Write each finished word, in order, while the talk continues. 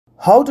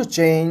How to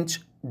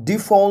change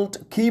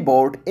default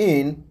keyboard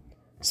in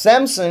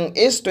Samsung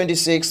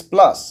S26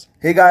 Plus.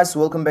 Hey guys,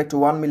 welcome back to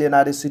 1 Million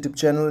Artists YouTube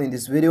channel. In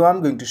this video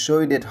I'm going to show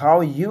you that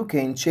how you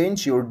can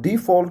change your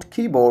default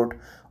keyboard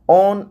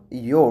on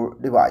your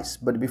device.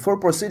 But before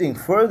proceeding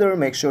further,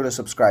 make sure to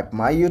subscribe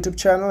my YouTube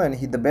channel and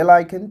hit the bell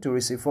icon to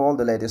receive all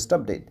the latest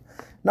update.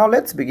 Now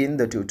let's begin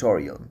the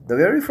tutorial. The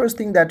very first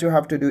thing that you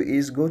have to do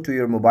is go to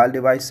your mobile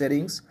device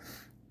settings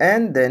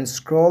and then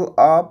scroll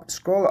up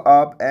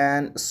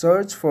and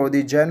search for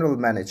the general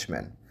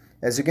management.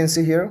 As you can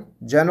see here,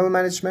 general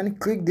management,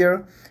 click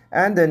there,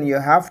 and then you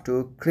have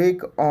to click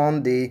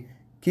on the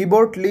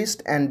keyboard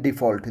list and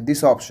default,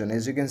 this option.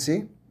 As you can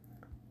see,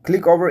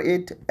 click over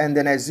it, and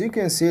then as you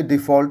can see,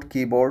 default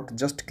keyboard,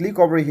 just click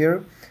over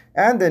here,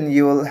 and then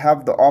you will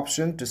have the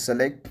option to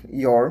select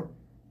your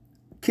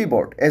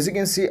keyboard. As you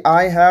can see,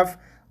 I have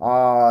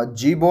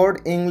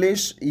Gboard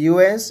English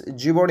US,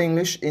 Gboard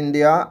English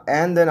India,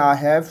 and then I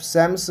have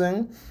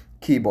Samsung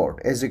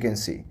keyboard, as you can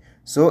see.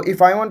 So if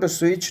I want to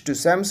switch to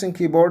Samsung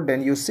keyboard,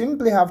 then you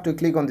simply have to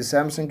click on the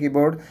Samsung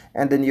keyboard,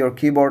 and then your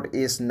keyboard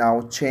is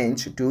now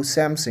changed to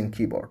Samsung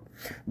keyboard.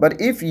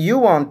 But if you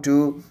want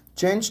to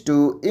change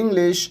to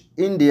English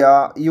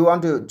India, you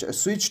want to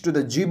switch to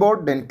the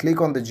Gboard, then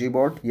click on the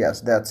Gboard. Yes,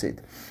 that's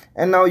it.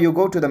 And now you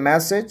go to the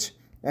message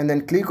and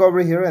then click over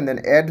here and then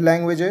add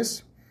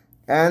languages,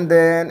 and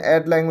then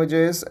and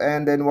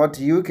then what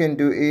you can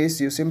do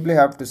is you simply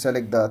have to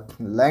select the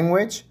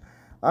language.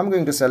 I'm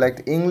going to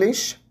select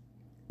English,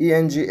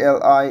 ENGLISH,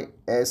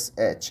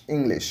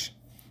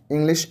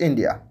 English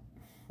India.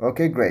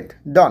 Okay, great,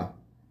 done.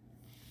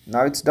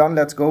 Now it's done.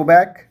 Let's go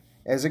back.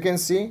 As you can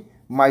see,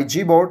 my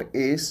Gboard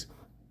is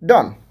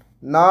done.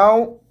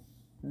 Now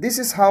this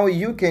is how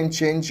you can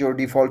change your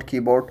default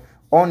keyboard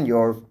on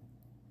your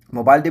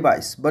mobile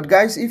device. But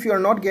guys, if you are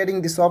not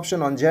getting this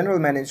option on general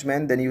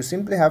management, then you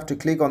simply have to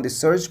click on the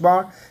search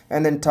bar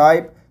and then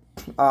type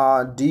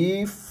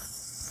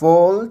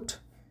default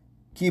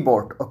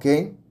keyboard.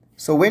 Okay,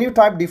 so when you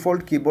type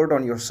default keyboard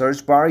on your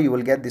search bar, you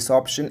will get this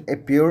option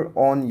appear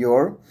on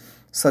your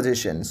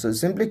suggestion. So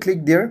simply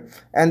click there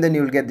and then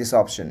you will get this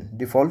option,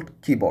 default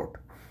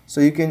keyboard.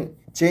 So you can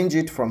change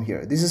it from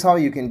here. This is how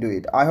you can do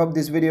it. I hope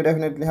this video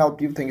definitely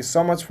helped you. Thank you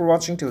so much for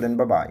watching. Till then,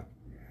 bye bye.